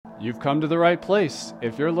You've come to the right place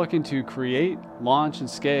if you're looking to create, launch, and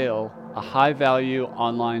scale a high-value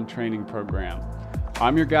online training program.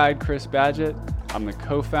 I'm your guide, Chris Badgett. I'm the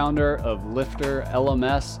co-founder of Lifter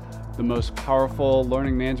LMS, the most powerful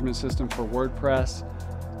learning management system for WordPress.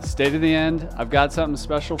 Stay to the end. I've got something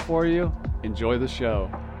special for you. Enjoy the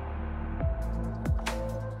show.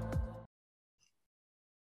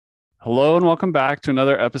 Hello and welcome back to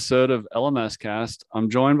another episode of LMS Cast. I'm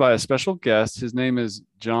joined by a special guest. His name is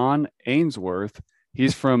John Ainsworth.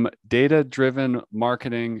 He's from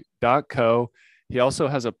datadrivenmarketing.co. He also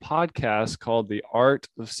has a podcast called The Art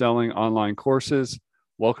of Selling Online Courses.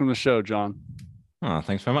 Welcome to the show, John. Oh,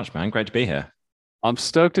 thanks very much, man. Great to be here. I'm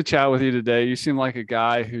stoked to chat with you today. You seem like a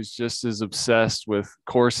guy who's just as obsessed with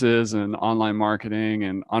courses and online marketing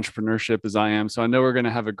and entrepreneurship as I am. So I know we're going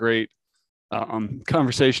to have a great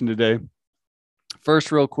conversation today.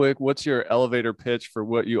 First, real quick, what's your elevator pitch for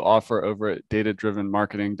what you offer over at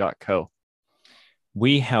datadrivenmarketing.co?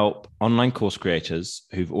 We help online course creators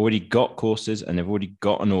who've already got courses and they've already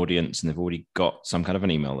got an audience and they've already got some kind of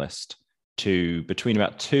an email list to between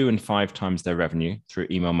about 2 and 5 times their revenue through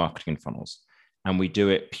email marketing funnels. And we do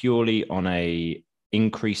it purely on a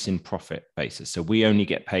increase in profit basis. So we only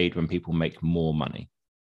get paid when people make more money.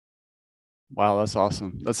 Wow, that's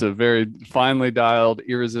awesome. That's a very finely dialed,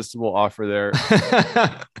 irresistible offer there.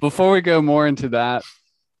 Before we go more into that,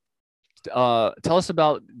 tell us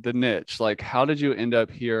about the niche. Like, how did you end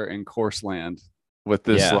up here in course land with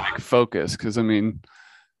this focus? Because you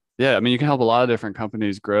can help a lot of different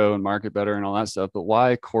companies grow and market better and all that stuff, but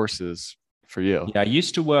why courses for you? Yeah, I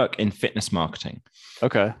used to work in fitness marketing.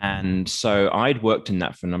 Okay. And so I'd worked in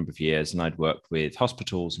that for a number of years, and I'd worked with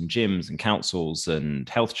hospitals and gyms and councils and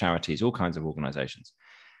health charities, all kinds of organizations.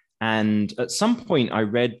 And at some point I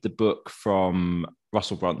read the book from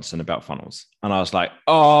Russell Brunson about funnels. And I was like,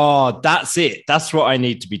 oh, that's it. That's what I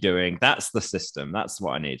need to be doing. That's the system. That's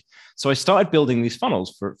what I need. So I started building these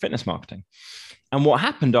funnels for fitness marketing. And what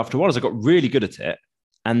happened after a while is I got really good at it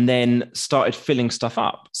and then started filling stuff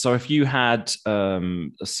up. So if you had a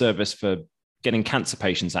service for getting cancer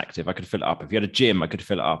patients active, I could fill it up. If you had a gym, I could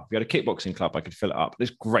fill it up. If you had a kickboxing club, I could fill it up.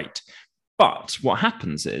 It's great. But what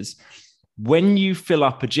happens is when you fill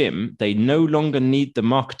up a gym, they no longer need the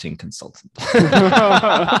marketing consultant.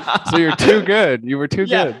 So you're too good. You were too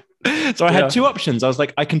good. So I had 2 options. I was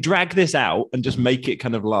like, I can drag this out and just make it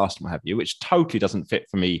kind of last and what have you, which totally doesn't fit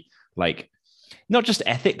for me. Like, not just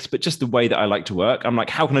ethics, but just the way that I like to work. I'm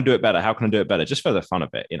like, how can I do it better? How can I do it better? Just for the fun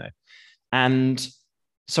of it, And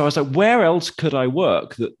so I was like, where else could I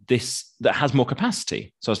work that has more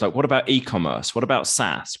capacity? So I was like, what about e-commerce? What about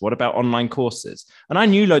SaaS? What about online courses? And I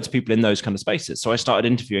knew loads of people in those kind of spaces. So I started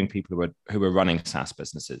interviewing people who were running SaaS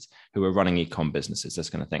businesses, who were running e-com businesses, this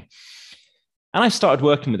kind of thing. And I started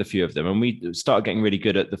working with a few of them, and we started getting really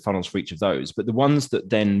good at the funnels for each of those. But the ones that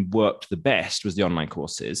then worked the best was the online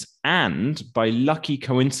courses. And by lucky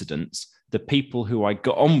coincidence, the people who I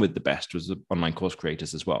got on with the best was the online course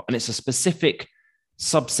creators as well. And it's a specific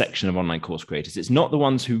subsection of online course creators. It's not the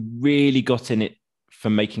ones who really got in it for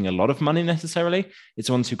making a lot of money necessarily. It's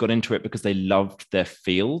the ones who got into it because they loved their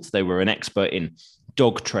field. They were an expert in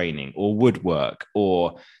dog training or woodwork,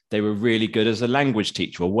 or they were really good as a language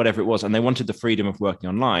teacher or whatever it was. And they wanted the freedom of working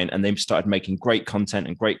online, and they started making great content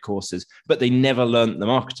and great courses, but they never learned the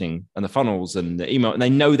marketing and the funnels and the email. And they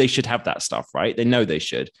know they should have that stuff, right? They know they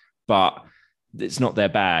should, but it's not their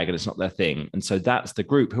bag and it's not their thing. And so that's the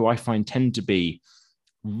group who I find tend to be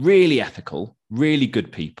really ethical, really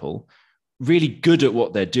good people, really good at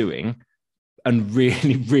what they're doing, and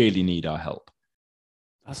really, really need our help.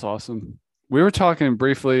 That's awesome. We were talking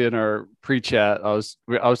briefly in our pre-chat. I was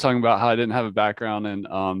talking about how I didn't have a background in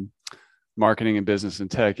marketing and business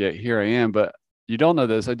and tech, yet here I am. But you don't know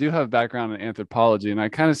this. I do have a background in anthropology, and I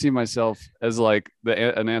kind of see myself as like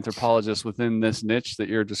an anthropologist within this niche that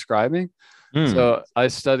you're describing. So I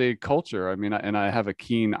study culture. And I have a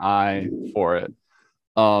keen eye for it.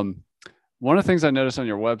 One of the things I noticed on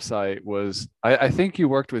your website was I think you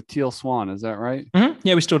worked with Teal Swan. Is that right? Mm-hmm.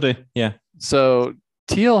 Yeah, we still do. Yeah. So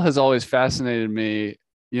Teal has always fascinated me,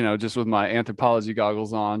 just with my anthropology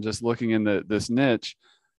goggles on, just looking in this niche,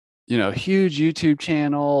 huge YouTube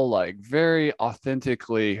channel, like very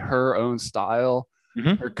authentically her own style.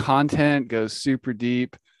 Mm-hmm. Her content goes super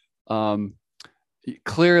deep.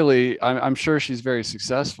 Clearly, I'm sure she's very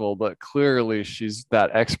successful, but clearly she's that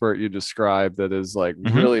expert you described that is like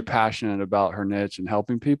really passionate about her niche and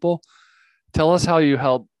helping people. Tell us how you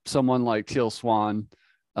help someone like Teal Swan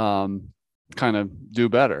kind of do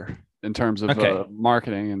better in terms of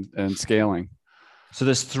marketing and scaling. So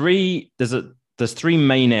there's three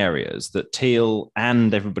main areas that Teal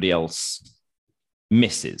and everybody else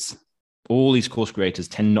misses. All these course creators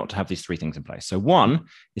tend not to have these three things in place. So one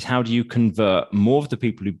is, how do you convert more of the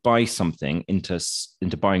people who buy something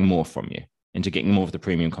into buying more from you, into getting more of the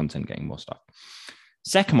premium content, getting more stuff?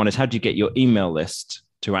 Second one is, how do you get your email list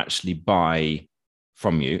to actually buy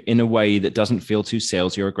from you in a way that doesn't feel too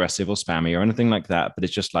salesy or aggressive or spammy or anything like that, but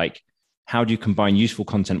it's just like, how do you combine useful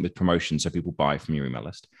content with promotion so people buy from your email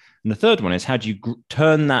list? And the third one is, how do you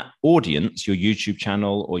turn that audience, your YouTube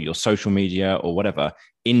channel or your social media or whatever,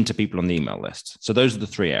 into people on the email list? So those are the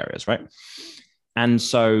three areas, right? And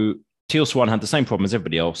so Teal Swan had the same problem as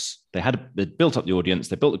everybody else. They built up the audience,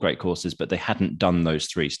 they built the great courses, but they hadn't done those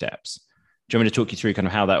three steps. Do you want me to talk you through kind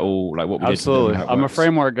of how that all, like what we Absolutely. did? I'm a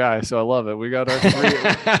framework guy, so I love it. We got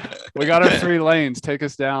our three lanes. Take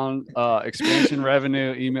us down: expansion,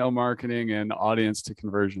 revenue, email marketing, and audience to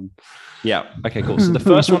conversion. Yeah. Okay, cool. So the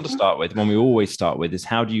first one to start with, one we always start with, is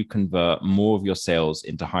how do you convert more of your sales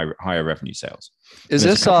into higher revenue sales? Is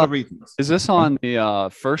this on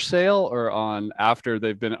the first sale or on after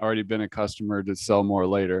they've already been a customer to sell more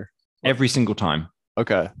later? Every single time.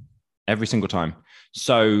 Okay. Every single time.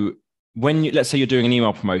 So let's say you're doing an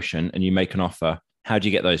email promotion and you make an offer, how do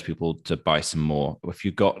you get those people to buy some more? If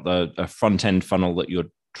you've got a front end funnel that your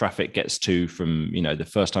traffic gets to from, the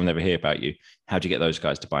first time they ever hear about you, how do you get those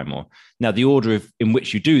guys to buy more? Now, the order in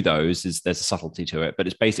which you do those there's a subtlety to it, but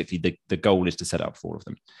it's basically the goal is to set up for all of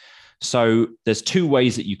them. So there's two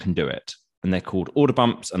ways that you can do it, and they're called order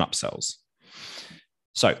bumps and upsells.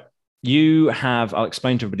 So I'll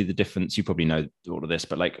explain to everybody the difference. You probably know all of this,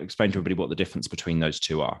 but explain to everybody what the difference between those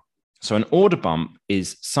two are. So an order bump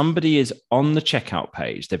is somebody is on the checkout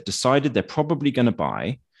page. They've decided they're probably going to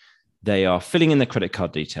buy. They are filling in their credit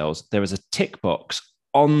card details. There is a tick box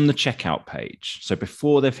on the checkout page. So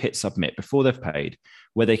before they've hit submit, before they've paid,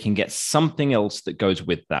 where they can get something else that goes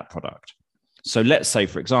with that product. So let's say,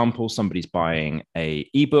 for example, somebody's buying an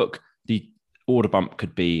ebook. The order bump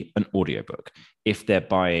could be an audiobook. If they're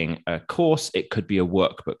buying a course, it could be a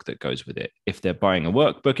workbook that goes with it. If they're buying a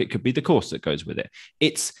workbook, it could be the course that goes with it.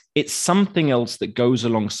 It's something else that goes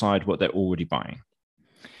alongside what they're already buying.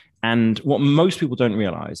 And what most people don't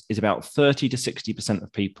realize is about 30 to 60%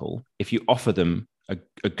 of people, if you offer them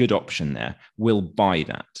a good option there, will buy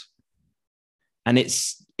that. And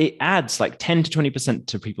it adds like 10 to 20%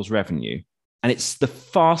 to people's revenue. And it's the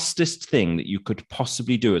fastest thing that you could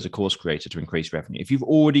possibly do as a course creator to increase revenue. If you've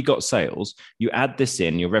already got sales, you add this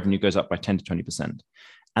in, your revenue goes up by 10 to 20%.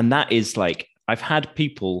 And that is I've had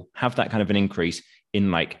people have that kind of an increase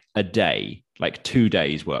in a day, 2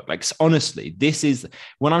 days work. Honestly, this is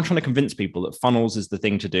when I'm trying to convince people that funnels is the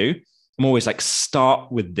thing to do. I'm always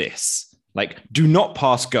start with this. Do not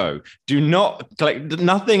pass go. Do not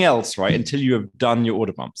nothing else, right? Until you have done your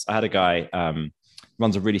order bumps. I had a guy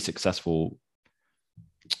runs a really successful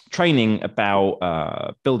training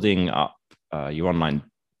about building up your online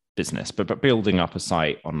business, but building up a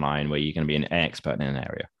site online where you're going to be an expert in an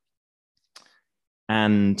area.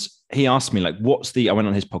 And he asked me I went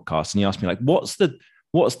on his podcast and he asked me what's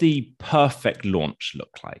the perfect launch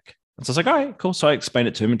look like? And so I was like, all right, cool. So I explained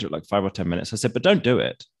it to him in 5 or 10 minutes. I said, but don't do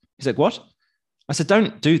it. He's like, what? I said,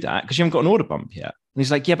 don't do that because you haven't got an order bump yet. And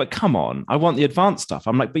he's like, yeah, but come on, I want the advanced stuff.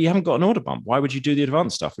 I'm like, but you haven't got an order bump. Why would you do the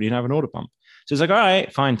advanced stuff when you don't have an order bump? So he's like, all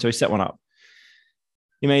right, fine. So he set one up.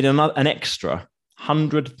 He made an extra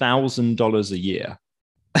 $100,000 a year.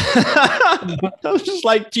 I was just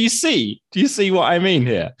like, do you see what I mean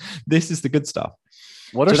here? This is the good stuff.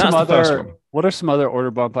 What are some other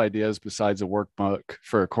order bump ideas besides a workbook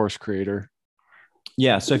for a course creator?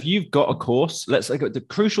 Yeah. So if you've got a course, the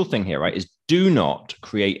crucial thing here, right, is do not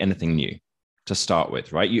create anything new to start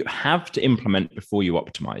with, right? You have to implement before you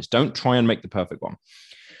optimize. Don't try and make the perfect one.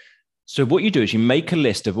 So what you do is you make a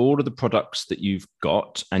list of all of the products that you've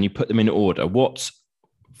got and you put them in order. What's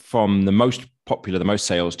from the most popular, the most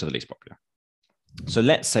sales to the least popular. So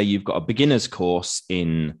let's say you've got a beginner's course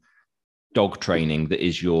in dog training that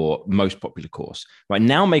is your most popular course. Right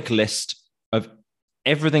now, make a list of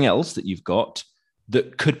everything else that you've got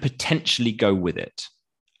that could potentially go with it.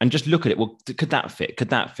 And just look at it. Well, could that fit? Could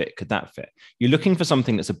that fit? Could that fit? You're looking for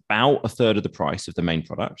something that's about a third of the price of the main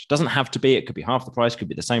product. It doesn't have to be. It could be half the price, could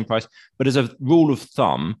be the same price. But as a rule of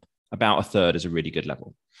thumb, about a third is a really good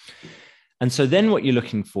level. And so then what you're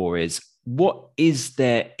looking for is, what is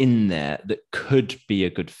there in there that could be a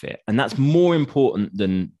good fit? And that's more important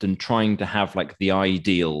than trying to have the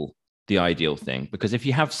ideal thing. Because if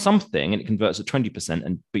you have something and it converts at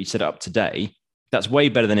 20% but you set it up today, that's way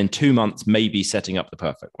better than in 2 months, maybe setting up the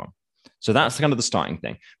perfect one. So that's kind of the starting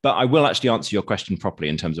thing. But I will actually answer your question properly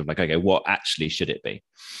in terms of okay, what actually should it be?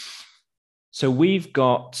 So we've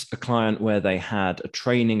got a client where they had a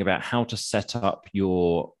training about how to set up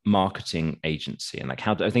your marketing agency and like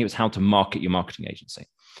I think it was how to market your marketing agency.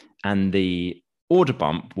 And the order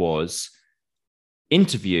bump was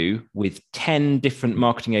interview with 10 different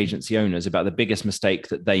marketing agency owners about the biggest mistake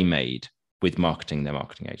that they made with marketing their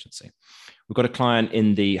marketing agency. We've got a client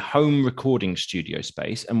in the home recording studio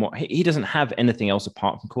space, and what he doesn't have anything else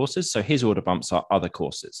apart from courses. So his order bumps are other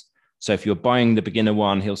courses. So if you're buying the beginner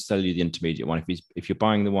one, he'll sell you the intermediate one. If you're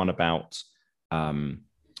buying the one about, let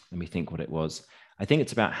me think what it was. I think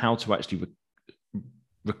it's about how to actually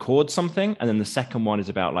record something. And then the second one is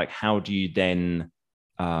about like, how do you then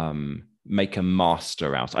make a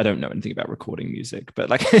master out? I don't know anything about recording music, but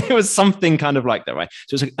like it was something kind of like that, right?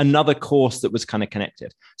 So it's like another course that was kind of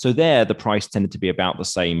connected. So there, the price tended to be about the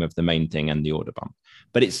same of the main thing and the order bump.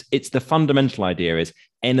 But it's the fundamental idea is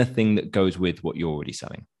anything that goes with what you're already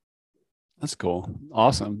selling. That's cool.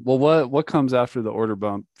 Awesome. Well, what comes after the order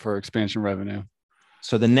bump for expansion revenue?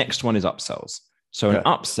 So the next one is upsells. So an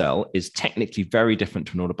upsell is technically very different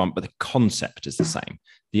to an order bump, but the concept is the same.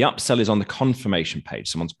 The upsell is on the confirmation page.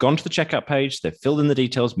 Someone's gone to the checkout page, they've filled in the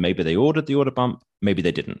details. Maybe they ordered the order bump, maybe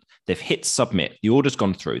they didn't. They've hit submit. The order's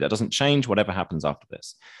gone through. That doesn't change whatever happens after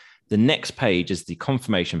this. The next page is the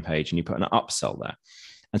confirmation page, and you put an upsell there.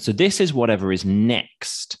 And so this is whatever is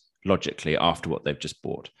next logically after what they've just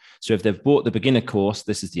bought. So if they've bought the beginner course,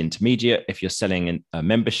 this is the intermediate. If you're selling a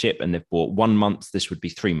membership and they've bought 1 month, this would be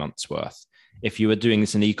 3 months worth. If you were doing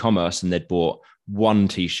this in e-commerce and they'd bought 1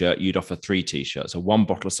 t-shirt, you'd offer 3 t-shirts. So 1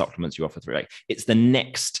 bottle of supplements, you offer 3. It's the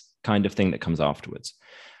next kind of thing that comes afterwards.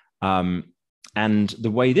 And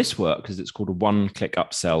the way this works is it's called a one-click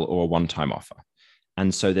upsell or a one-time offer.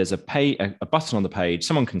 And so there's a button on the page,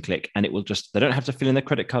 someone can click and it will they don't have to fill in their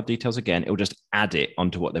credit card details again. It will just add it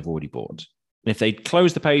onto what they've already bought. And if they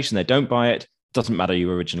close the page and they don't buy it, doesn't matter,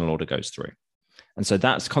 your original order goes through. And so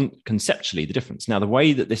that's conceptually the difference. Now, the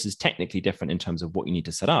way that this is technically different in terms of what you need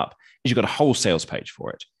to set up is you've got a whole sales page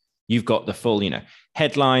for it. You've got the full,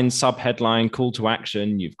 headline, sub-headline, call to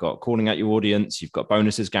action. You've got calling out your audience. You've got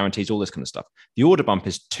bonuses, guarantees, all this kind of stuff. The order bump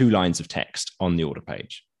is 2 lines of text on the order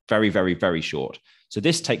page. Very, very, very short. So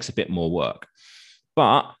this takes a bit more work.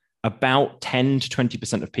 But about 10 to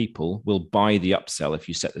 20% of people will buy the upsell if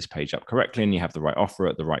you set this page up correctly and you have the right offer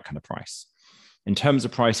at the right kind of price. In terms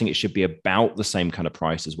of pricing, it should be about the same kind of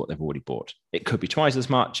price as what they've already bought. It could be twice as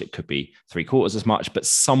much, it could be 3/4 as much, but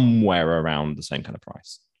somewhere around the same kind of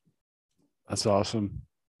price. That's awesome.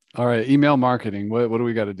 All right, email marketing. What do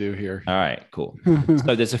we got to do here? All right, cool.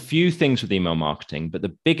 So there's a few things with email marketing, but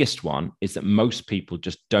the biggest one is that most people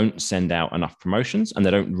just don't send out enough promotions and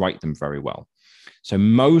they don't write them very well. So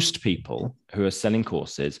most people who are selling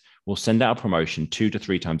courses will send out a promotion 2 to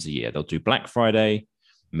 3 times a year. They'll do Black Friday,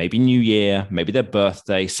 maybe New Year, maybe their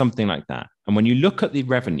birthday, something like that. And when you look at the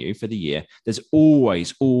revenue for the year, there's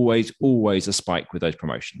always, always, always a spike with those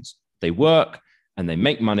promotions. They work and they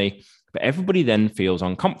make money, but everybody then feels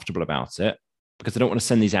uncomfortable about it because they don't want to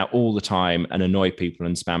send these out all the time and annoy people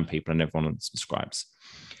and spam people and everyone unsubscribes.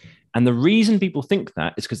 And the reason people think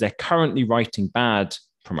that is because they're currently writing bad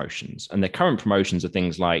promotions, and their current promotions are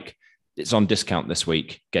things like, it's on discount this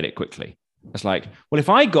week, get it quickly. It's like, well, if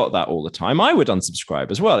I got that all the time, I would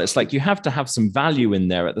unsubscribe as well. It's like you have to have some value in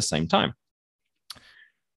there at the same time.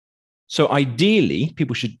 So ideally,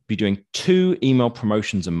 people should be doing 2 email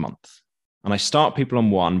promotions a month. And I start people on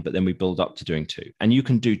 1, but then we build up to doing 2. And you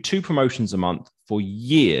can do 2 promotions a month for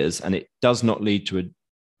years, and it does not lead to a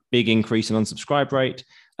big increase in unsubscribe rate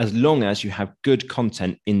as long as you have good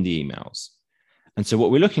content in the emails. And so what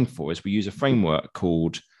we're looking for is we use a framework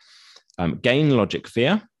called Gain, Logic,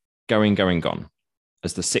 Fear, Going, Going, Gone.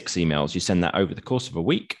 As the 6 emails, you send that over the course of a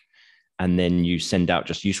week, and then you send out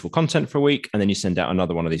just useful content for a week, and then you send out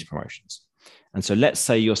another one of these promotions. And so let's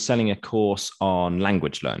say you're selling a course on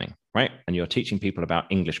language learning, right? And you're teaching people about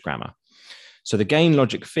English grammar. So the gain,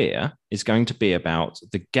 logic, fear is going to be about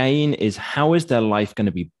the gain is how is their life going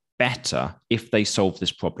to be better if they solve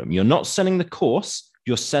this problem? You're not selling the course,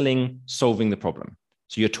 you're selling solving the problem.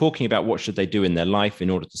 So you're talking about what should they do in their life in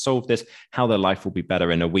order to solve this, how their life will be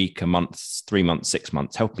better in a week, a month, 3 months, 6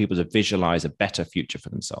 months, helping people to visualize a better future for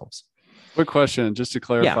themselves. Quick question, just to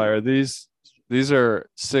clarify, are these are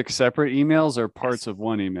 6 separate emails or parts of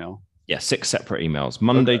one email? Yeah, 6 separate emails,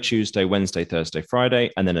 Monday, Tuesday, Wednesday, Thursday, Friday,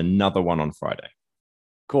 and then another one on Friday.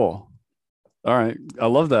 Cool. All right. I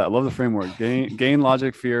love that. I love the framework. Gain,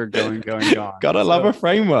 logic, fear, going, going, gone. Gotta love a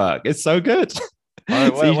framework. It's so good. All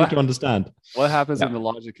right, it's easy to understand. What happens in the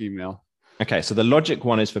logic email? Okay, so the logic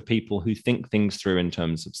one is for people who think things through in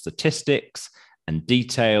terms of statistics and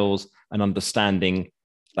details and understanding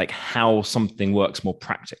like how something works more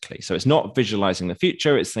practically. So it's not visualizing the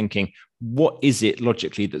future. It's thinking, what is it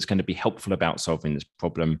logically that's going to be helpful about solving this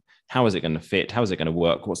problem? How is it going to fit? How is it going to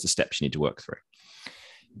work? What's the steps you need to work through?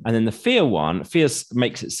 And then the fear one, fear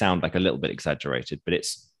makes it sound like a little bit exaggerated, but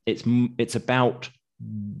it's about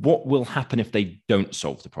what will happen if they don't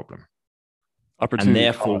solve the problem. And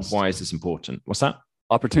therefore, cost. Why is this important? What's that?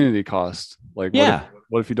 Opportunity cost. Like, yeah.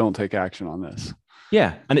 What if you don't take action on this?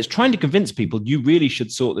 Yeah. And it's trying to convince people you really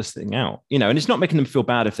should sort this thing out, you know, and it's not making them feel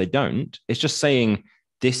bad if they don't. It's just saying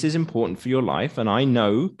this is important for your life. And I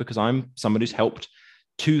know because I'm somebody who's helped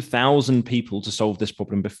 2,000 people to solve this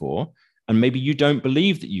problem before. And maybe you don't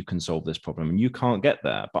believe that you can solve this problem and you can't get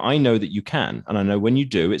there, but I know that you can. And I know when you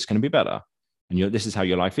do, it's going to be better. And this is how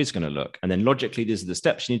your life is going to look. And then logically, these are the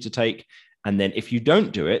steps you need to take. And then if you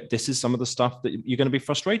don't do it, this is some of the stuff that you're going to be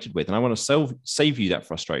frustrated with. And I want to save you that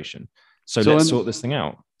frustration. So let's sort this thing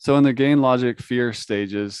out. So in the gain, logic, fear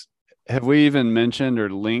stages, have we even mentioned or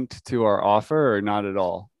linked to our offer or not at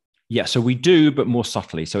all? Yeah, so we do, but more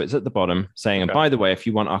subtly. So it's at the bottom saying, and by the way, if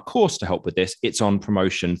you want our course to help with this, it's on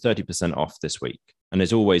promotion, 30% off this week. And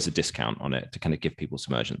there's always a discount on it to kind of give people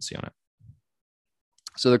some urgency on it.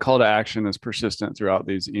 So the call to action is persistent throughout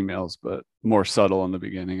these emails, but more subtle in the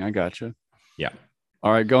beginning. I gotcha. Yeah.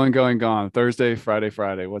 All right. Gone. Thursday,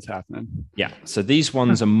 Friday. What's happening? Yeah. So these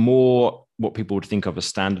ones are more what people would think of as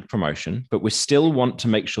standard promotion, but we still want to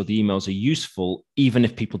make sure the emails are useful, even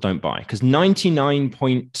if people don't buy, because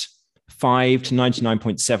 99.5 to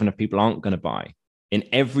 99.7 of people aren't going to buy in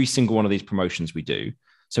every single one of these promotions we do.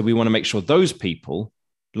 So we want to make sure those people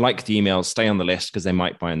like the emails, stay on the list because they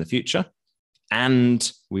might buy in the future.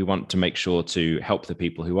 And we want to make sure to help the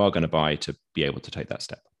people who are going to buy to be able to take that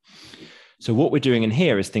step. So what we're doing in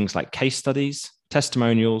here is things like case studies,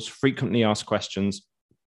 testimonials, frequently asked questions,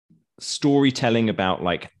 storytelling about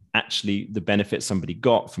like actually the benefits somebody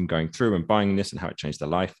got from going through and buying this and how it changed their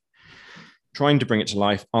life, trying to bring it to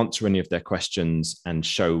life, answer any of their questions and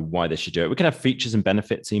show why they should do it. We can have features and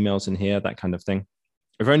benefits emails in here, that kind of thing.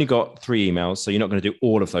 We've only got 3 emails, so you're not going to do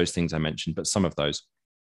all of those things I mentioned, but some of those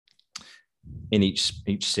in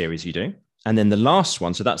each series you do. And then the last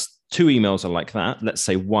one, so that's 2 emails are like that. Let's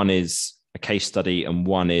say one is a case study and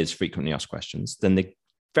one is frequently asked questions. Then the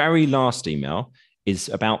very last email is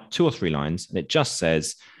about 2 or 3 lines. And it just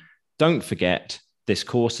says, don't forget this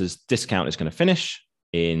course's discount is going to finish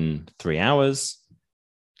in 3 hours.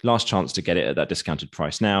 Last chance to get it at that discounted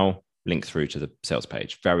price now. Link through to the sales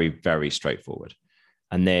page. Very, very straightforward.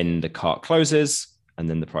 And then the cart closes and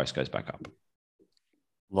then the price goes back up.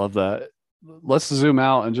 Love that. Let's zoom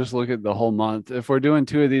out and just look at the whole month. If we're doing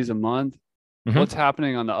 2 of these a month, what's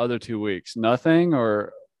happening on the other 2 weeks? Nothing,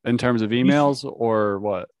 or in terms of emails, or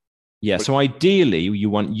what? Yeah. So ideally, you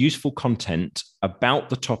want useful content about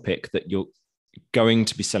the topic that you're going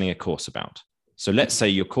to be selling a course about. So let's say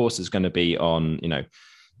your course is going to be on,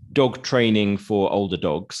 dog training for older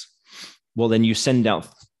dogs. Well, then you send out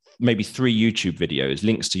maybe 3 YouTube videos,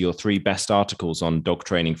 links to your 3 best articles on dog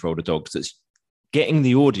training for older dogs. That's getting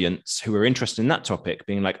the audience who are interested in that topic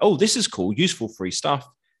being like, oh, this is cool, useful, free stuff.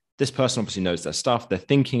 This person obviously knows their stuff. They're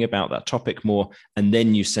thinking about that topic more. And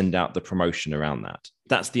then you send out the promotion around that.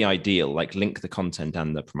 That's the ideal, like link the content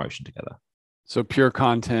and the promotion together. So pure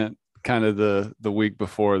content, kind of the week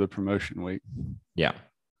before the promotion week. Yeah.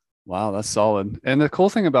 Wow, that's solid. And the cool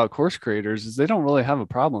thing about course creators is they don't really have a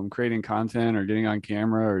problem creating content or getting on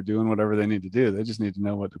camera or doing whatever they need to do. They just need to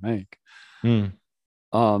know what to make.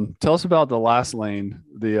 Tell us about the last lane,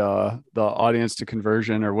 the audience to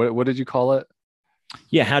conversion, or what did you call it?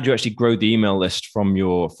 Yeah, how do you actually grow the email list from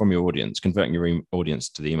your audience, converting your audience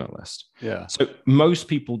to the email list? Yeah. So most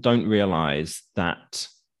people don't realize that,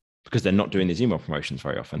 because they're not doing these email promotions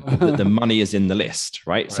very often, that the money is in the list,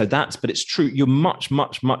 right? So but it's true. You're much,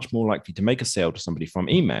 much, much more likely to make a sale to somebody from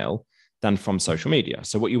email than from social media.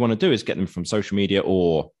 So what you want to do is get them from social media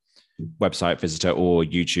or website visitor or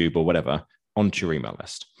YouTube or whatever onto your email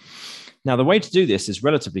list. Now, the way to do this is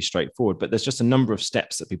relatively straightforward, but there's just a number of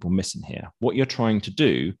steps that people miss in here. What you're trying to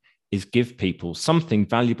do is give people something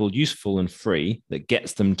valuable, useful, and free that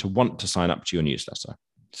gets them to want to sign up to your newsletter.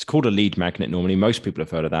 It's called a lead magnet normally. Most people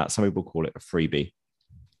have heard of that. Some people call it a freebie.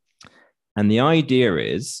 And the idea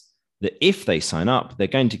is that if they sign up, they're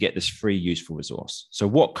going to get this free, useful resource. So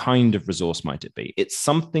what kind of resource might it be? It's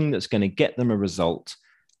something that's going to get them a result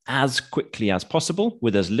as quickly as possible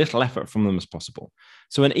with as little effort from them as possible.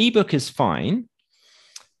 So an ebook is fine,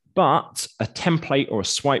 but a template or a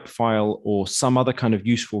swipe file or some other kind of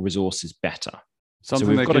useful resource is better.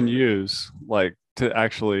 Something they can use, like to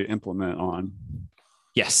actually implement on.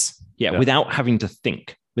 Yes. Yeah. Without having to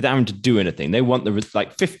think. without having to do anything. They want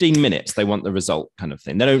like 15 minutes. They want the result kind of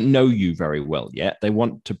thing. They don't know you very well yet. They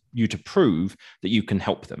want you to prove that you can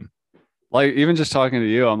help them. Like even just talking to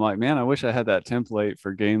you, I'm like, man, I wish I had that template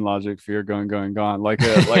for gain, logic, fear, going, gone, like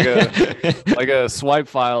a swipe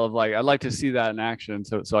file of like, I'd like to see that in action,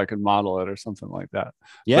 so I could model it or something like that.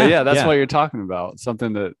 Yeah, but yeah, that's what you're talking about.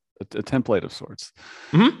 Something that a template of sorts.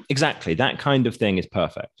 Mm-hmm. Exactly, that kind of thing is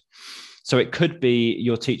perfect. So it could be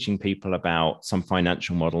you're teaching people about some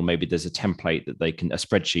financial model. Maybe there's a template that a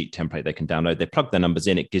spreadsheet template they can download. They plug their numbers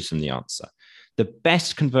in, it gives them the answer. The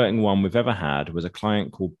best converting one we've ever had was a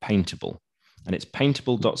client called Paintable, and it's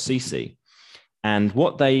paintable.cc. And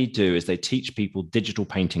what they do is they teach people digital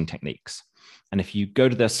painting techniques. And if you go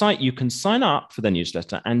to their site, you can sign up for their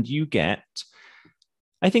newsletter and you get,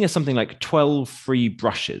 I think it's something like 12 free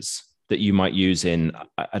brushes that you might use in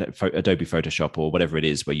Adobe Photoshop or whatever it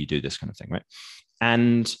is where you do this kind of thing, right?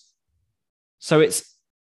 And so it's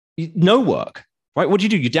no work. Right? What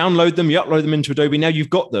do? You download them, you upload them into Adobe. Now you've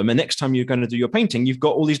got them. And next time you're going to do your painting, you've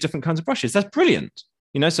got all these different kinds of brushes. That's brilliant.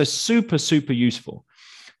 So super, super useful.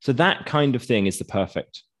 So that kind of thing is the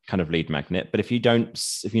perfect kind of lead magnet. But if you've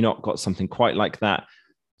not got something quite like that,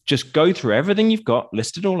 just go through everything you've got,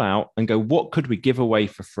 list it all out and go, what could we give away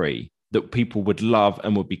for free that people would love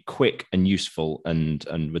and would be quick and useful and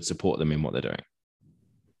would support them in what they're doing?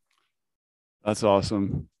 That's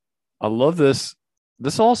awesome. I love this.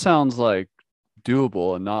 This all sounds like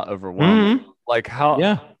doable and not overwhelming. Mm-hmm. Like how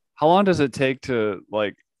long does it take to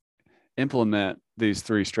like implement these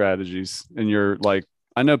three strategies? And you're like,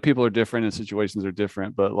 I know people are different and situations are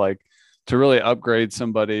different, but like to really upgrade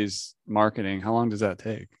somebody's marketing, how long does that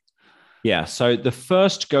take? Yeah. So the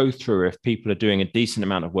first go through, if people are doing a decent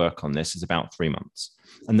amount of work on this, is about 3 months.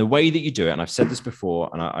 And the way that you do it, and I've said this before,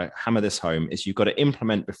 and I hammer this home, is you've got to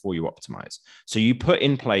implement before you optimize. So you put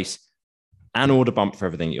in place an order bump for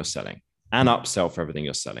everything you're selling, and upsell for everything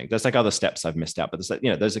you're selling. There's like other steps I've missed out, but there's like,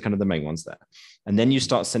 those are kind of the main ones there. And then you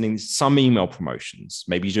start sending some email promotions.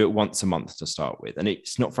 Maybe you do it once a month to start with, and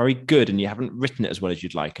it's not very good and you haven't written it as well as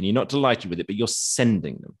you'd like, and you're not delighted with it, but you're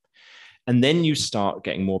sending them. And then you start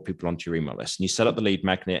getting more people onto your email list, and you set up the lead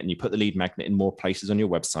magnet, and you put the lead magnet in more places on your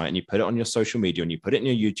website, and you put it on your social media, and you put it in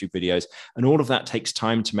your YouTube videos, and all of that takes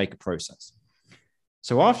time to make a process.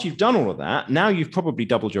 So after you've done all of that, now you've probably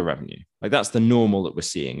doubled your revenue. Like that's the normal that we're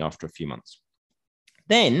seeing after a few months.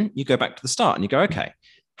 Then you go back to the start and you go, okay,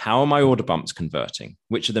 how are my order bumps converting?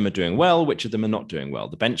 Which of them are doing well? Which of them are not doing well?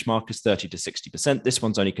 The benchmark is 30 to 60%. This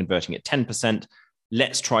one's only converting at 10%.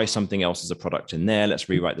 Let's try something else as a product in there. Let's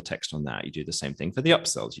rewrite the text on that. You do the same thing for the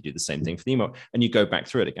upsells. You do the same thing for the email, and you go back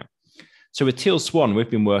through it again. So with Teal Swan, we've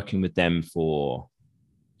been working with them for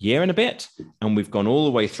year and a bit, and we've gone all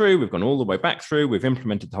the way through, we've gone all the way back through, we've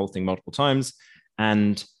implemented the whole thing multiple times,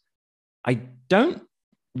 and I don't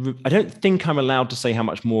think I'm allowed to say how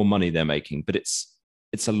much more money they're making, but it's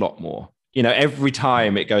a lot more. Every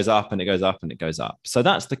time it goes up and it goes up and it goes up. So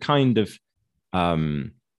that's the kind of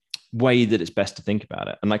way that it's best to think about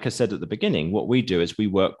it. And like I said at the beginning, what we do is we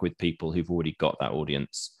work with people who've already got that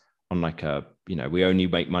audience on like we only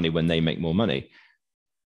make money when they make more money,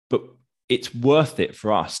 but it's worth it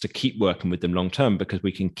for us to keep working with them long term because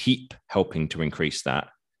we can keep helping to increase that.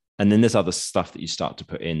 And then there's other stuff that you start to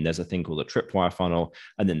put in. There's a thing called a tripwire funnel,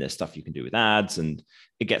 and then there's stuff you can do with ads, and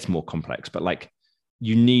it gets more complex. But like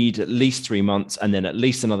you need at least 3 months, and then at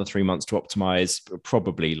least another 3 months to optimize.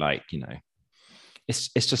 Probably it's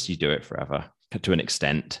just you do it forever to an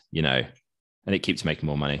extent, and it keeps making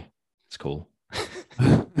more money. It's cool.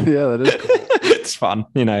 Yeah, that is cool. It's fun,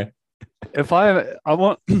 If I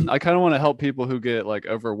kind of want to help people who get like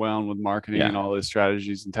overwhelmed with marketing and all those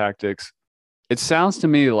strategies and tactics. It sounds to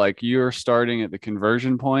me like you're starting at the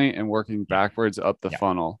conversion point and working backwards up the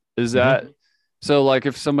funnel. Is that so? Like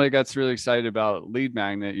if somebody gets really excited about lead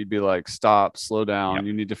magnet, you'd be like, stop, slow down. Yep.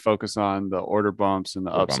 You need to focus on the order bumps and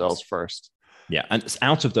the upsells first. Yeah. And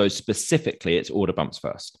out of those specifically, it's order bumps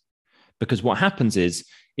first. Because what happens is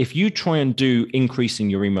if you try and do increasing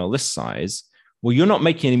your email list size, well, you're not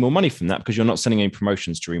making any more money from that because you're not sending any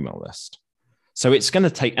promotions to your email list. So it's going to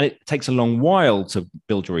take, and it takes a long while to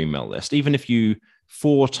build your email list. Even if you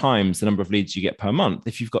 4 times the number of leads you get per month,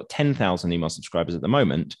 if you've got 10,000 email subscribers at the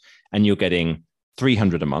moment and you're getting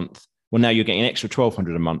 300 a month, well, now you're getting an extra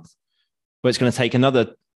 1,200 a month, but it's going to take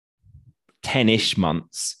another 10-ish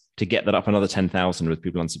months to get that up another 10,000 with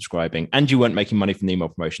people unsubscribing, and you weren't making money from the email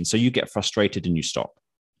promotion. So you get frustrated and you stop.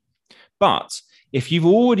 But if you're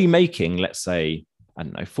already making, let's say, I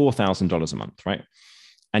don't know, $4,000 a month, right?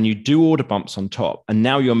 And you do order bumps on top, and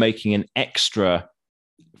now you're making an extra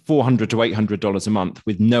 $400 to $800 a month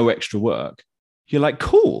with no extra work, you're like,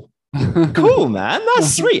 cool. Cool, man.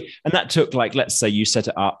 That's sweet. And that took, like, let's say you set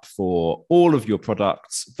it up for all of your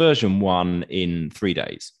products, version 1 in 3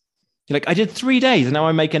 days. You're like, I did 3 days and now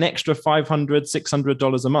I make an extra $500,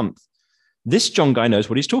 $600 a month. This John guy knows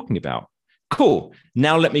what he's talking about. Cool.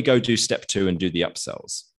 Now let me go do step 2 and do the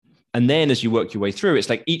upsells. And then as you work your way through, it's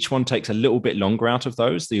like each one takes a little bit longer out of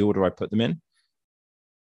those, the order I put them in.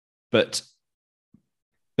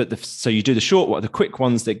 So you do the short one, the quick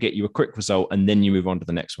ones that get you a quick result, and then you move on to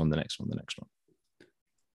the next one, the next one, the next one.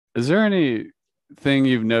 Is there anything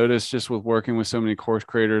you've noticed just with working with so many course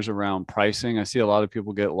creators around pricing? I see a lot of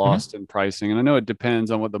people get lost in pricing, and I know it depends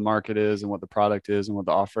on what the market is and what the product is and what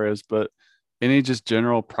the offer is, but any just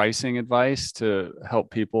general pricing advice to help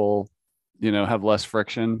people, have less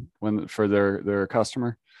friction for their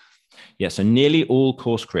customer? Yeah. So nearly all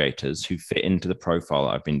course creators who fit into the profile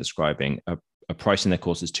I've been describing are pricing their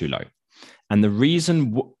courses too low. And the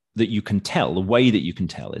reason that you can tell, the way that you can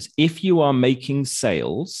tell, is if you are making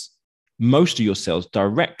sales, most of your sales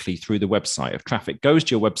directly through the website, if traffic goes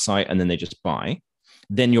to your website and then they just buy,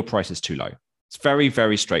 then your price is too low. It's very,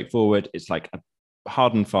 very straightforward. It's like a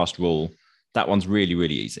hard and fast rule. That one's really,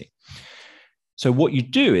 really easy. So what you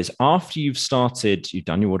do is after you've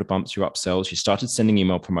done your order bumps, your upsells, you started sending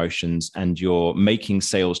email promotions, and you're making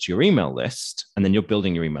sales to your email list, and then you're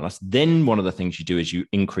building your email list. Then one of the things you do is you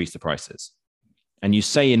increase the prices. And you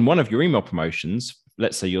say in one of your email promotions,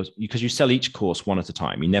 let's say because you sell each course one at a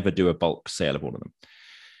time, you never do a bulk sale of all of them.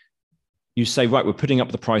 You say, right, we're putting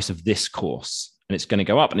up the price of this course, and it's going to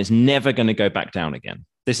go up, and it's never going to go back down again.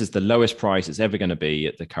 This is the lowest price it's ever going to be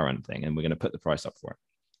at the current thing, and we're going to put the price up for it.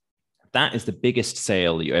 That is the biggest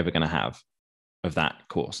sale that you're ever going to have of that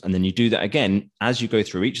course. And then you do that again as you go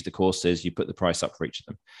through each of the courses, you put the price up for each of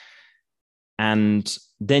them. And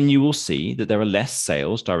then you will see that there are less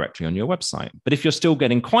sales directly on your website. But if you're still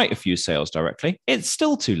getting quite a few sales directly, it's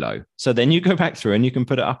still too low. So then you go back through and you can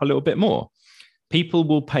put it up a little bit more. People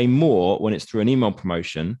will pay more when it's through an email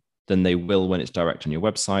promotion than they will when it's direct on your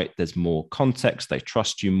website. There's more context. They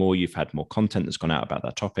trust you more. You've had more content that's gone out about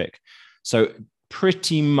that topic. So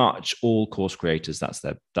pretty much all course creators, that's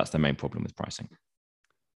their main problem with pricing.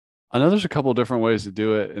 I know there's a couple of different ways to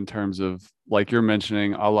do it in terms of, like you're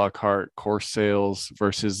mentioning, a la carte course sales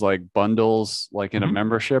versus like bundles, like in a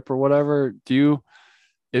membership or whatever.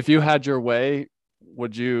 If you had your way,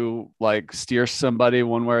 would you like steer somebody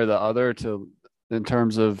one way or the other in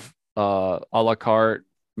terms of a la carte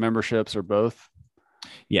memberships or both?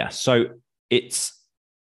 Yeah. So it's,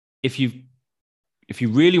 if you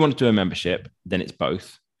really want to do a membership, then it's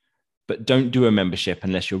both. But don't do a membership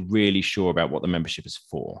unless you're really sure about what the membership is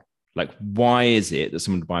for. Like, why is it that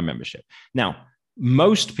someone would buy a membership? Now,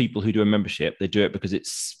 most people who do a membership, they do it because it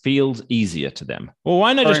feels easier to them. Well,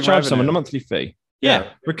 why not just charge someone a monthly fee?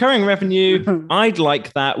 Yeah, recurring revenue. I'd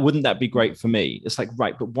like that. Wouldn't that be great for me? It's like,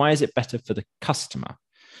 right, but why is it better for the customer?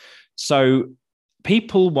 So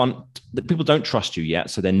people don't trust you yet,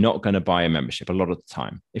 so they're not going to buy a membership a lot of the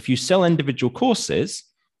time. If you sell individual courses,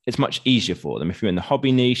 it's much easier for them. If you're in the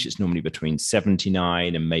hobby niche, it's normally between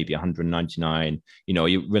 $79 and maybe $199,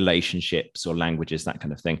 your relationships or languages, that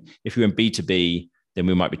kind of thing. If you're in B2B, then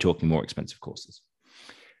we might be talking more expensive courses.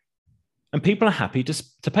 And people are happy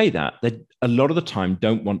to pay that. They, a lot of the time,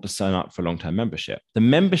 don't want to sign up for a long-term membership. The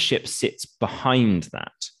membership sits behind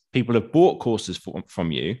that. People have bought courses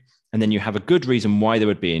from you, and then you have a good reason why they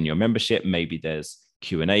would be in your membership. Maybe there's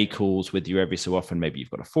Q&A calls with you every so often. Maybe you've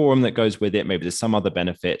got a forum that goes with it. Maybe there's some other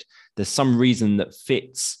benefit. There's some reason that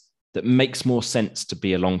fits, that makes more sense to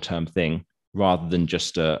be a long-term thing rather than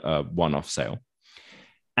just a one-off sale.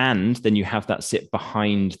 And then you have that sit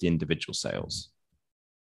behind the individual sales.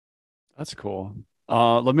 That's cool.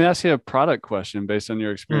 Let me ask you a product question based on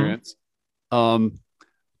your experience.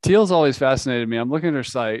 Teal's always fascinated me. I'm looking at her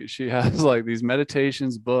site. She has like these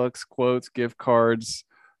meditations, books, quotes, gift cards,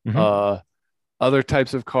 other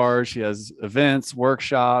types of cards. She has events,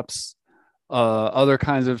 workshops, other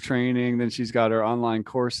kinds of training. Then she's got her online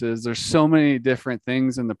courses. There's so many different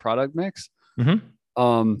things in the product mix.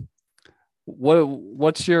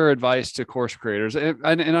 What's your advice to course creators? And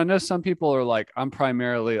I know some people are like, I'm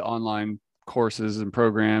primarily online courses and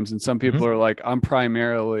programs. And some people are like, I'm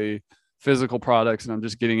primarily physical products and I'm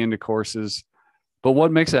just getting into courses. But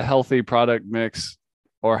what makes a healthy product mix,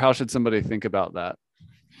 or how should somebody think about that?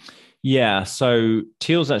 Yeah. So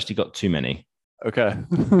Teal's actually got too many. Okay.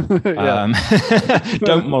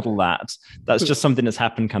 Don't model that. That's just something that's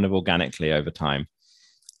happened kind of organically over time.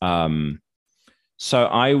 So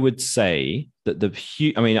I would say that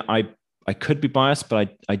I could be biased,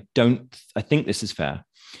 but I think this is fair.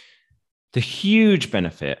 The huge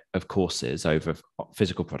benefit of courses over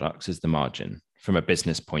physical products is the margin. from a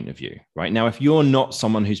business point of view. Right now, if you're not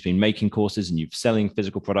someone who's been making courses and you're selling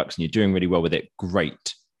physical products and you're doing really well with it,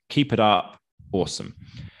 great. Keep it up. Awesome.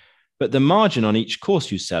 But the margin on each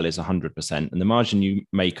course you sell is 100%. And the margin you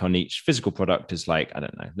make on each physical product is like, I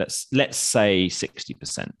don't know, let's say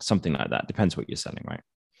 60%, something like that. Depends what you're selling, right?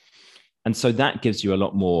 And so that gives you a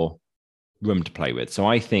lot more room to play with. So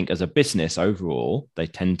I think as a business overall, they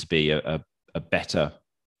tend to be a better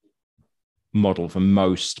model for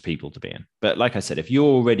most people to be in. But like I said, if you're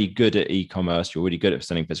already good at e-commerce, you're already good at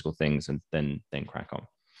selling physical things, and then crack on.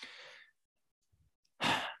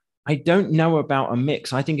 I don't know about a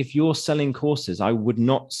mix. I think if you're selling courses, I would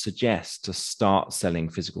not suggest to start selling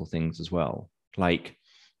physical things as well. Like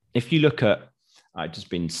if you look at, I've just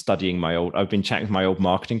been studying I've been chatting with my old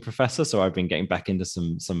marketing professor. So I've been getting back into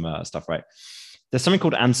some stuff, right? There's something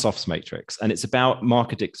called Ansoff's matrix, and it's about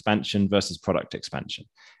market expansion versus product expansion.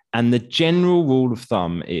 And the general rule of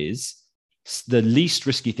thumb is the least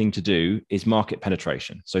risky thing to do is market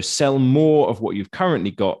penetration. So sell more of what you've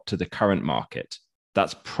currently got to the current market.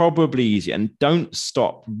 That's probably easy. And don't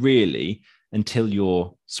stop really until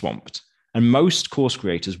you're swamped. And most course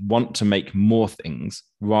creators want to make more things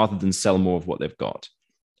rather than sell more of what they've got.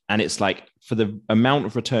 And it's like, for the amount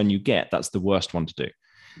of return you get, that's the worst one to do.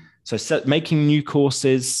 So making new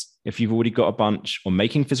courses, if you've already got a bunch, or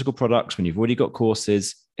making physical products when you've already got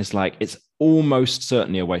courses, it's like, it's almost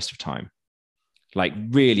certainly a waste of time. Like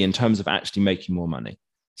really, in terms of actually making more money.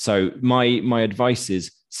 So my advice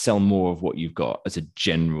is sell more of what you've got as a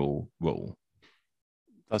general rule.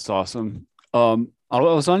 That's awesome. I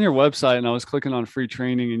was on your website and I was clicking on free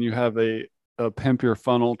training, and you have a pimp your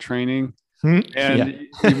funnel training. And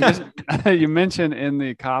you mentioned in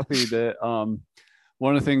the copy that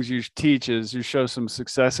one of the things you teach is you show some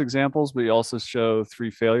success examples, but you also show 3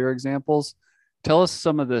 failure examples. Tell us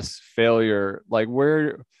some of this failure, like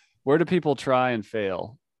where do people try and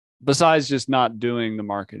fail besides just not doing the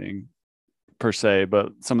marketing per se,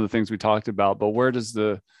 but some of the things we talked about, but what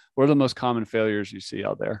are the most common failures you see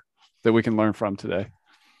out there that we can learn from today?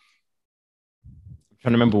 I'm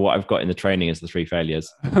trying to remember what I've got in the training as the 3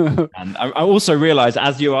 failures. And I also realized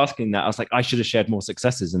as you were asking that, I was like, I should have shared more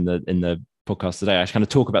successes in the podcast today. I should kind of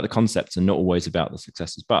talk about the concepts and not always about the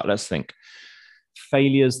successes, but let's think.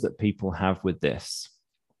 Failures that people have with this.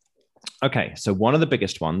 Okay, so one of the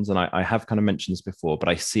biggest ones, and I have kind of mentioned this before, but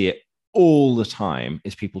I see it all the time,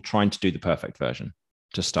 is people trying to do the perfect version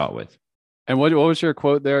to start with. And what was your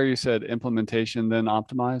quote there? You said implementation, then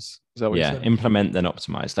optimize. Is that what you said? Implement, then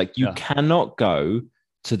optimize. Like you cannot go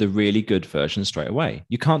to the really good version straight away.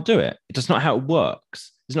 You can't do it. It's just not how it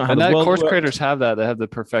works. It's not how the world course works. Creators have that. They have the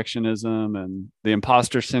perfectionism and the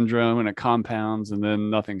imposter syndrome, and it compounds, and then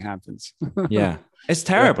nothing happens. Yeah, it's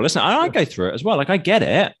terrible. Listen, I go through it as well. Like I get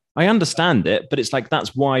it. I understand it, but it's like,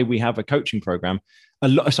 that's why we have a coaching program.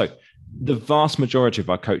 So the vast majority of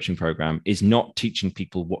our coaching program is not teaching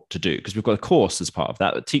people what to do, because we've got a course as part of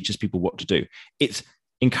that teaches people what to do. It's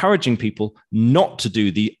encouraging people not to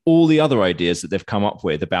do all the other ideas that they've come up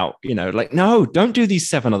with about, like, no, don't do these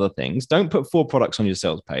 7 other things. Don't put 4 products on your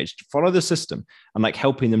sales page. Follow the system, and like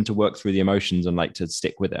helping them to work through the emotions and like to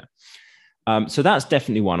stick with it. So that's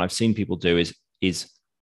definitely one I've seen people do is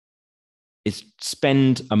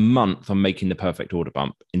spend a month on making the perfect order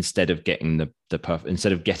bump instead of getting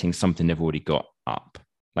instead of getting something they've already got up.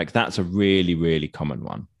 Like that's a really, really common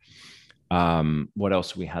one. What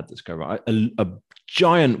else have we had that's go wrong? A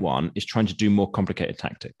giant one is trying to do more complicated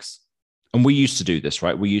tactics. And we used to do this,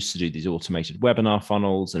 right? We used to do these automated webinar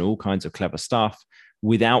funnels and all kinds of clever stuff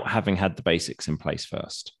without having had the basics in place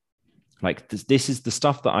first. Like this is the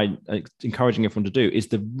stuff that I'm encouraging everyone to do, is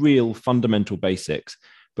the real fundamental basics,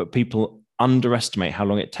 but people underestimate how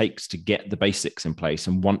long it takes to get the basics in place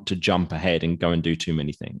and want to jump ahead and go and do too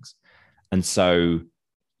many things. And so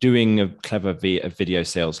doing a clever video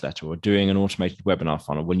sales letter or doing an automated webinar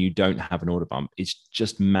funnel when you don't have an order bump is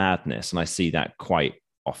just madness. And I see that quite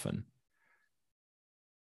often.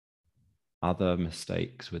 Other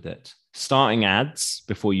mistakes with it. Starting ads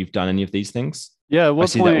before you've done any of these things. Yeah, I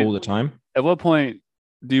see that all the time. At what point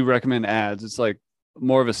do you recommend ads? It's like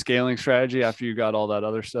more of a scaling strategy after you got all that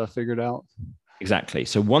other stuff figured out. Exactly.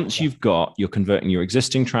 So once you're converting your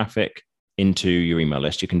existing traffic into your email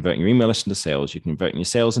list, you're converting your email list into sales, you're converting your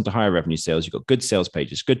sales into higher revenue sales, you've got good sales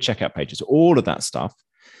pages, good checkout pages, all of that stuff.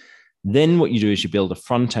 Then what you do is you build a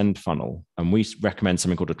front-end funnel, and we recommend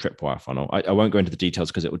something called a tripwire funnel. I won't go into the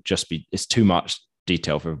details because it's too much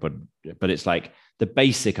detail for everybody, but it's like the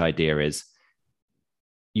basic idea is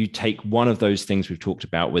you take one of those things we've talked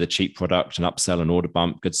about with a cheap product, an upsell, an order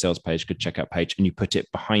bump, good sales page, good checkout page, and you put it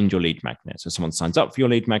behind your lead magnet. So someone signs up for your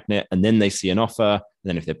lead magnet and then they see an offer. And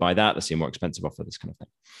then if they buy that, they see a more expensive offer, this kind of thing.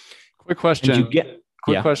 Quick question.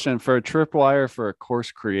 Question for a Tripwire for a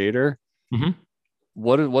course creator. Mm-hmm.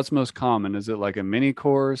 What's most common? Is it like a mini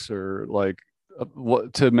course or like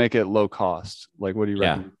what to make it low cost? Like, what do you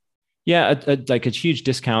recommend? Yeah, like a huge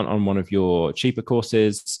discount on one of your cheaper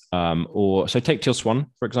courses, or so take Teal Swan,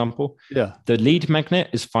 for example. Yeah. The lead magnet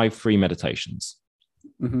is 5 free meditations.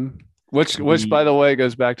 Mm-hmm. Which, by the way,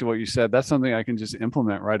 goes back to what you said. That's something I can just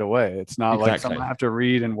implement right away. It's not like something I have to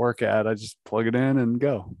read and work at. I just plug it in and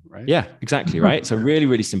go, right? Yeah, exactly, right? So really,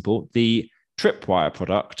 really simple. The Tripwire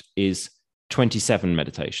product is 27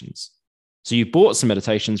 meditations. So you bought some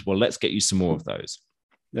meditations. Well, let's get you some more of those.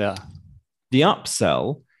 Yeah. The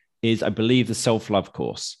upsell is, I believe, the self-love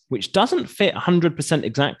course, which doesn't fit 100%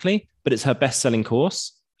 exactly, but it's her best-selling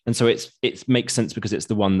course. And so it makes sense because it's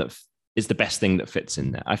the one that is the best thing that fits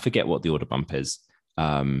in there. I forget what the order bump is.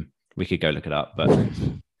 We could go look it up. But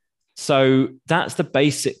so that's the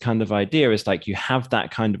basic kind of idea, is like you have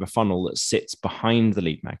that kind of a funnel that sits behind the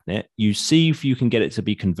lead magnet. You see if you can get it to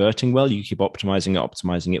be converting well. You keep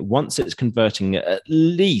optimizing it. Once it's converting at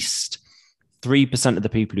least 3% of the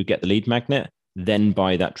people who get the lead magnet then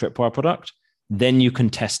buy that Tripwire product, then you can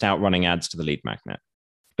test out running ads to the lead magnet,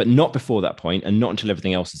 but not before that point and not until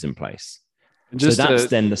everything else is in place. So that's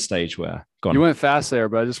then the stage where you went fast there,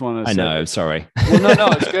 but I just want to I know, sorry. Well, no,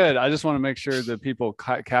 it's good. I just want to make sure that people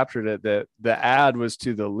captured it, that the ad was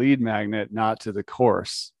to the lead magnet, not to the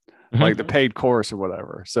course, like the paid course or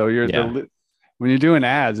whatever. So when you're doing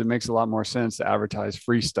ads, it makes a lot more sense to advertise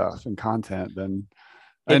free stuff and content than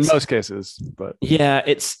in most cases. But yeah,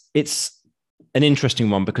 it's an interesting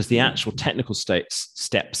one because the actual technical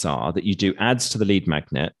steps are that you do ads to the lead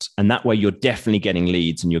magnet, and that way you're definitely getting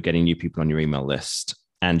leads and you're getting new people on your email list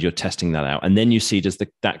and you're testing that out. And then you see, does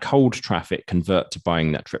that cold traffic convert to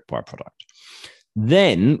buying that Tripwire product?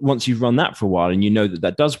 Then once you've run that for a while and you know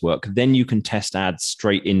that does work, then you can test ads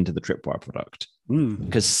straight into the Tripwire product.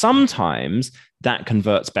 Because sometimes that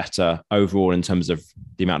converts better overall in terms of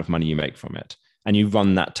the amount of money you make from it. And you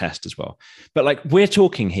run that test as well. But like we're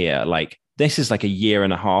talking here, like this is like a year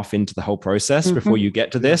and a half into the whole process before you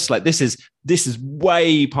get to this. Like this is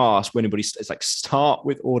way past when it's like start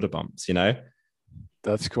with order bumps, you know?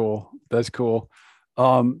 That's cool. Is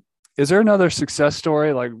there another success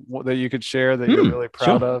story like that you could share that you're really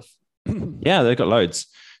proud of? Yeah, they've got loads.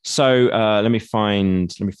 So let me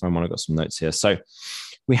find one. I've got some notes here. So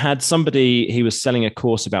we had somebody, he was selling a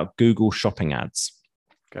course about Google shopping ads.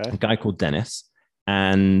 Okay. A guy called Dennis.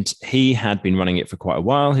 And he had been running it for quite a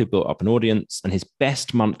while. He built up an audience, and his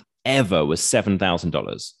best month ever was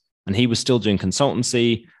 $7,000. And he was still doing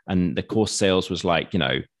consultancy, and the course sales was like,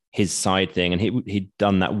 his side thing. And he'd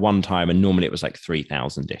done that one time, and normally it was like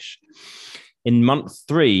 3,000-ish. In month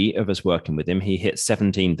 3 of us working with him, he hit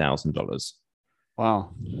 $17,000.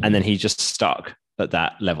 Wow. And then he just stuck at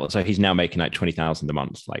that level. So he's now making like 20,000 a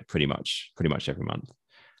month, like pretty much every month.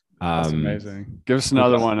 That's amazing. Give us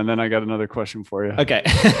another one, and then I got another question for you. Okay.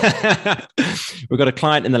 We've got a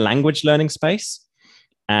client in the language learning space,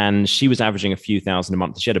 and she was averaging a few thousand a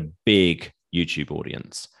month. She had a big YouTube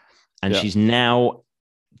audience, and she's now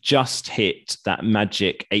just hit that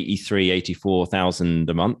magic 84,000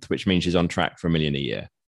 a month, which means she's on track for $1 million a year.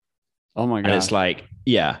 Oh my God. And it's like,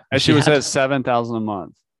 yeah. And she was at 7,000 a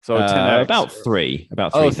month. So 10x. About 3.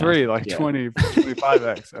 Oh, 3, like 20,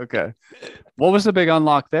 25x. Okay. What was the big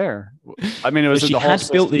unlock there? I mean, it was she the whole had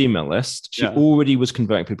built the email list. She already was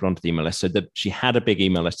converting people onto the email list. So she had a big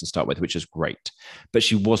email list to start with, which is great, but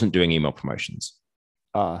she wasn't doing email promotions.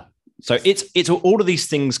 So it's all of these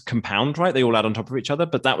things compound, right? They all add on top of each other,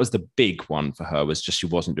 but that was the big one for her, was just she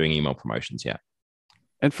wasn't doing email promotions yet.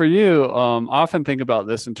 And for you, I often think about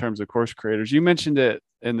this in terms of course creators. You mentioned it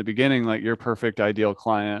in the beginning, like your perfect ideal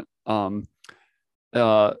client. Some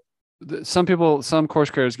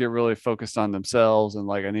course creators get really focused on themselves and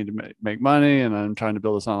like, I need to make money and I'm trying to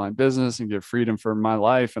build this online business and get freedom for my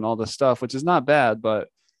life and all this stuff, which is not bad, but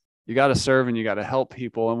you got to serve and you got to help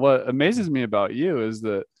people. And what amazes me about you is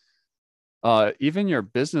that even your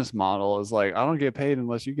business model is like, I don't get paid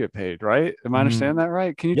unless you get paid, right? Am I understand that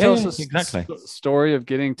right? Can you tell us a story of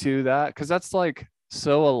getting to that? Because that's like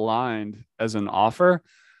so aligned as an offer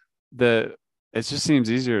that it just seems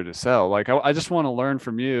easier to sell. Like I just want to learn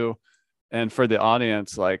from you and for the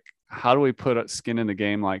audience, like how do we put skin in the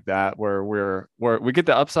game like that, where we get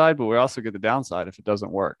the upside, but we also get the downside if it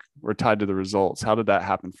doesn't work? We're tied to the results. How did that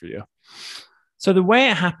happen for you? So the way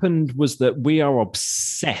it happened was that we are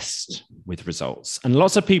obsessed with results. And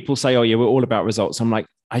lots of people say, oh yeah, we're all about results. I'm like,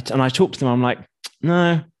 I talked to them. I'm like,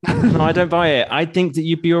 no, I don't buy it. I think that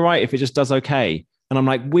you'd be all right if it just does okay. And I'm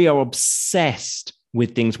like, we are obsessed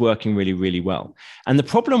with things working really, really well. And the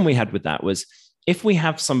problem we had with that was if we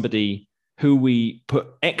have somebody who we put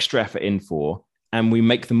extra effort in for and we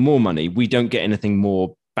make them more money, we don't get anything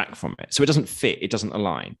more back from it. So it doesn't fit, it doesn't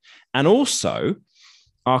align. And also,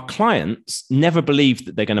 our clients never believe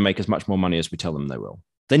that they're going to make as much more money as we tell them they will.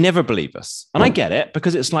 They never believe us. And I get it,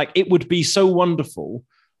 because it's like, it would be so wonderful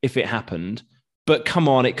if it happened, but come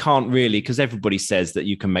on, it can't really, because everybody says that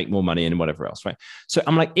you can make more money and whatever else, right? So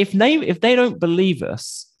I'm like, if they don't believe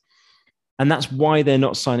us, and that's why they're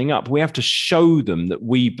not signing up, we have to show them that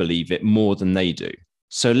we believe it more than they do.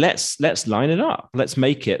 So let's line it up. Let's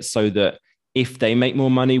make it so that if they make more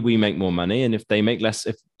money, we make more money. And if they make less,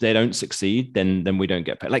 if they don't succeed, then we don't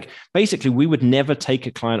get paid. Like, basically, we would never take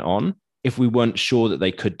a client on if we weren't sure that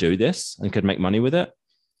they could do this and could make money with it.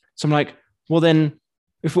 So I'm like, well, then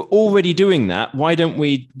if we're already doing that, why don't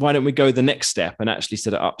we go the next step and actually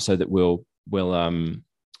set it up so that we'll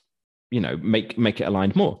make it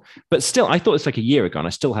aligned more. But still, I thought it's like a year ago and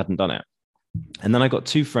I still hadn't done it. And then I got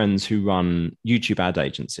two friends who run YouTube ad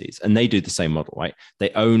agencies, and they do the same model, right? They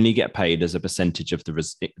only get paid as a percentage of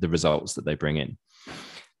the results that they bring in.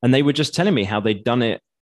 And they were just telling me how they'd done it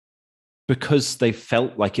because they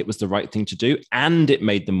felt like it was the right thing to do, and it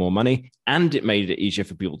made them more money, and it made it easier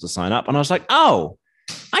for people to sign up. And I was like, oh,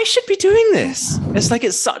 I should be doing this. It's like,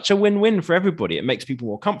 it's such a win-win for everybody. It makes people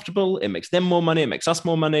more comfortable. It makes them more money. It makes us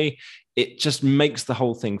more money. It just makes the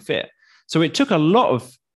whole thing fit. So it took a lot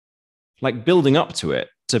of like building up to it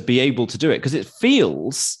to be able to do it, because it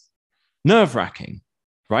feels nerve-wracking,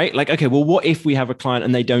 right? Like, okay, well, what if we have a client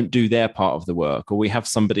and they don't do their part of the work, or we have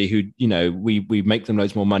somebody who, we make them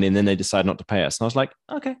loads more money and then they decide not to pay us. And I was like,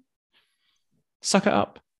 okay, suck it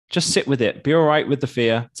up. Just sit with it. Be all right with the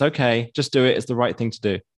fear. It's okay. Just do it. It's the right thing to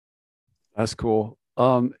do. That's cool.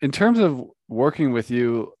 In terms of working with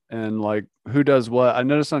you and like who does what, I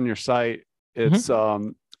noticed on your site, it's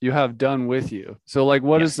you have done with you. So like,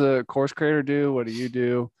 what does the course creator do? What do you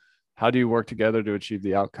do? How do you work together to achieve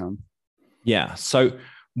the outcome? Yeah. So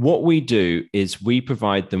what we do is we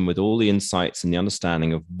provide them with all the insights and the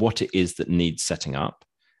understanding of what it is that needs setting up,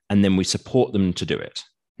 and then we support them to do it.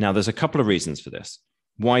 Now, there's a couple of reasons for this.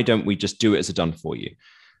 Why don't we just do it as a done for you?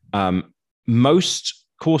 Most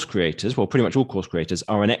course creators, well, pretty much all course creators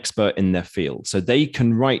are an expert in their field. So they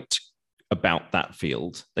can write about that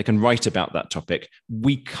field. They can write about that topic.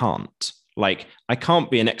 We can't. Like, I can't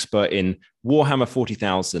be an expert in Warhammer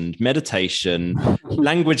 40,000, meditation,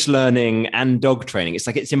 language learning, and dog training. It's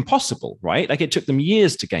like, it's impossible, right? Like, it took them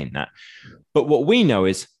years to gain that. But what we know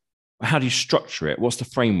is, how do you structure it? What's the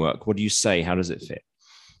framework? What do you say? How does it fit?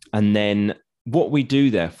 And then what we do,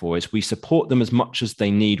 therefore, is we support them as much as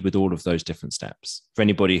they need with all of those different steps for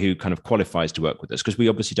anybody who kind of qualifies to work with us, because we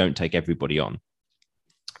obviously don't take everybody on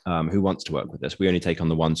who wants to work with us. We only take on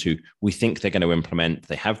the ones who we think they're going to implement.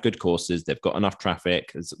 They have good courses. They've got enough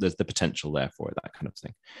traffic. There's the potential there for it, that kind of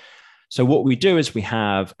thing. So what we do is we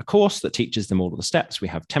have a course that teaches them all of the steps. We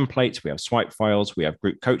have templates, we have swipe files, we have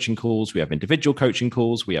group coaching calls, we have individual coaching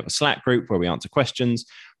calls, we have a Slack group where we answer questions.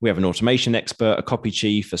 We have an automation expert, a copy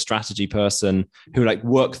chief, a strategy person who like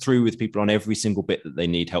work through with people on every single bit that they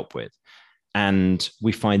need help with. And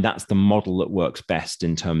we find that's the model that works best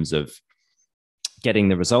in terms of getting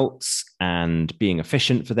the results and being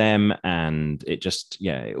efficient for them. And it just,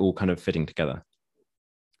 it all kind of fitting together.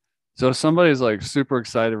 So if somebody's like super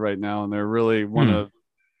excited right now and they really want to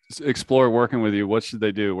explore working with you, what should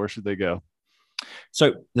they do? Where should they go?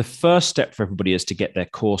 So the first step for everybody is to get their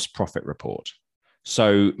course profit report.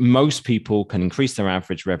 So most people can increase their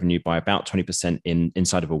average revenue by about 20%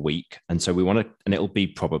 inside of a week. And so we want to, and it'll be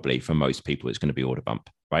probably for most people, it's going to be Order Bump,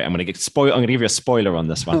 right? I'm going to give you a spoiler on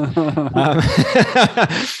this one.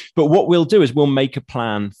 But what we'll do is we'll make a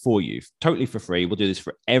plan for you totally for free. We'll do this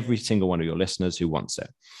for every single one of your listeners who wants it.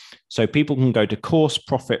 So people can go to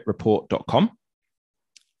courseprofitreport.com,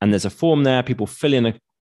 and there's a form there. People fill in a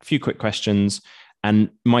few quick questions, and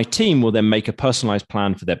my team will then make a personalized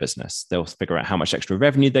plan for their business. They'll figure out how much extra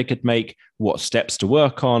revenue they could make, what steps to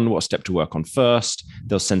work on, what step to work on first.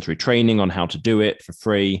 They'll send through training on how to do it for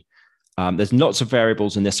free. There's lots of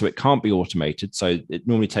variables in this, so it can't be automated. So it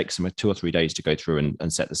normally takes them 2 or 3 days to go through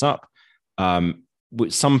and set this up.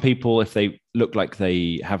 With some people, if they look like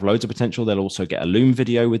they have loads of potential, they'll also get a Loom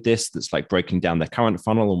video with this that's like breaking down their current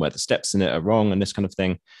funnel and where the steps in it are wrong and this kind of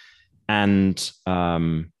thing. And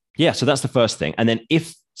so that's the first thing. And then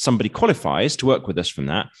if somebody qualifies to work with us from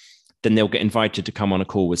that, then they'll get invited to come on a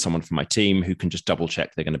call with someone from my team who can just double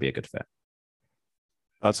check they're going to be a good fit.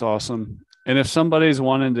 That's awesome. And if somebody's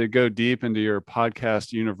wanting to go deep into your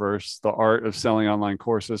podcast universe, the art of selling online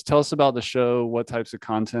courses, tell us about the show, what types of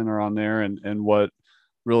content are on there, and what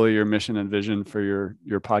really your mission and vision for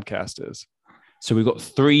your podcast is. So we've got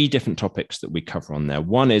 3 different topics that we cover on there.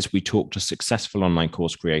 One is we talk to successful online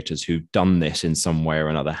course creators who've done this in some way or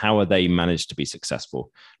another. How are they managed to be successful?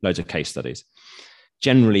 Loads of case studies.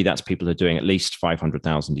 Generally, that's people who are doing at least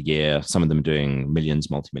 500,000 a year. Some of them are doing millions,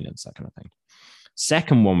 multi-millions, that kind of thing.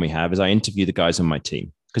 Second one we have is I interview the guys on my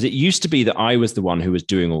team, because it used to be that I was the one who was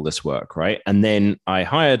doing all this work, right? And then I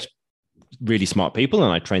hired really smart people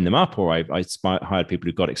and I trained them up, or I hired people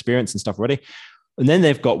who got experience and stuff already. And then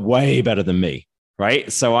they've got way better than me,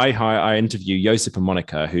 right? So I interview Josip and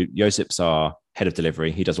Monica, who Josip's our head of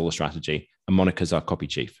delivery. He does all the strategy, and Monica's our copy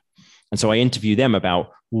chief. And so I interview them about,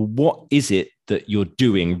 well, what is it that you're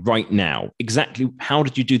doing right now? Exactly how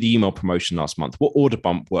did you do the email promotion last month? What order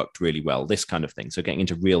bump worked really well? This kind of thing. So getting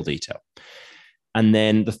into real detail. And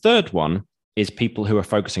then the third one is people who are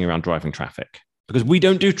focusing around driving traffic, because we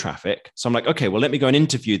don't do traffic. So I'm like, okay, well, let me go and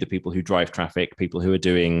interview the people who drive traffic, people who are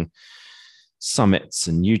doing summits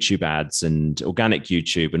and YouTube ads and organic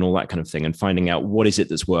YouTube and all that kind of thing, and finding out what is it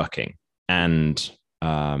that's working. And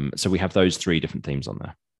so we have those 3 different themes on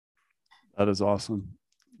there. That is awesome.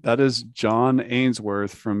 That is John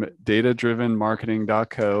Ainsworth from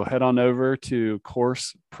datadrivenmarketing.co. Head on over to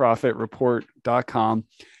courseprofitreport.com.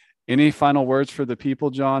 Any final words for the people,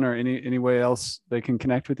 John, or any way else they can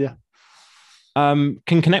connect with you? Can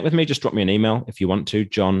connect with me. Just drop me an email if you want to,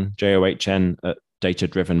 John, JOHN at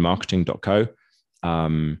datadrivenmarketing.co.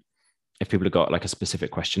 If people have got like a specific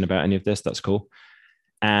question about any of this, that's cool.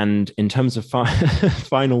 And in terms of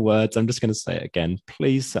final words, I'm just going to say it again.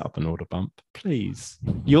 Please set up an order bump. Please.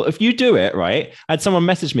 If you do it, right? I had someone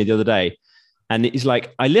message me the other day and he's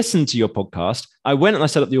like, I listened to your podcast. I went and I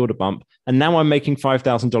set up the order bump and now I'm making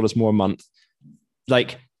 $5,000 more a month.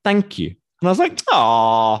 Like, thank you. And I was like,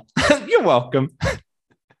 oh, you're welcome.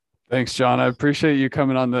 Thanks, John. I appreciate you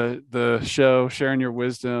coming on the show, sharing your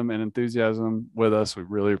wisdom and enthusiasm with us. We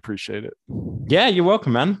really appreciate it. Yeah, you're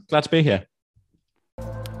welcome, man. Glad to be here.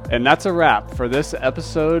 And that's a wrap for this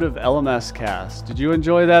episode of LMS Cast. Did you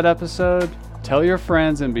enjoy that episode? Tell your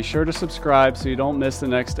friends and be sure to subscribe so you don't miss the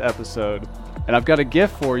next episode. And I've got a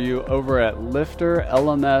gift for you over at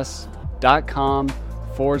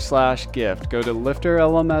lifterlms.com/gift. Go to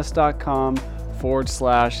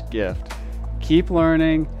lifterlms.com/gift. Keep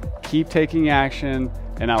learning, keep taking action,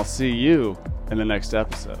 and I'll see you in the next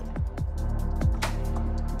episode.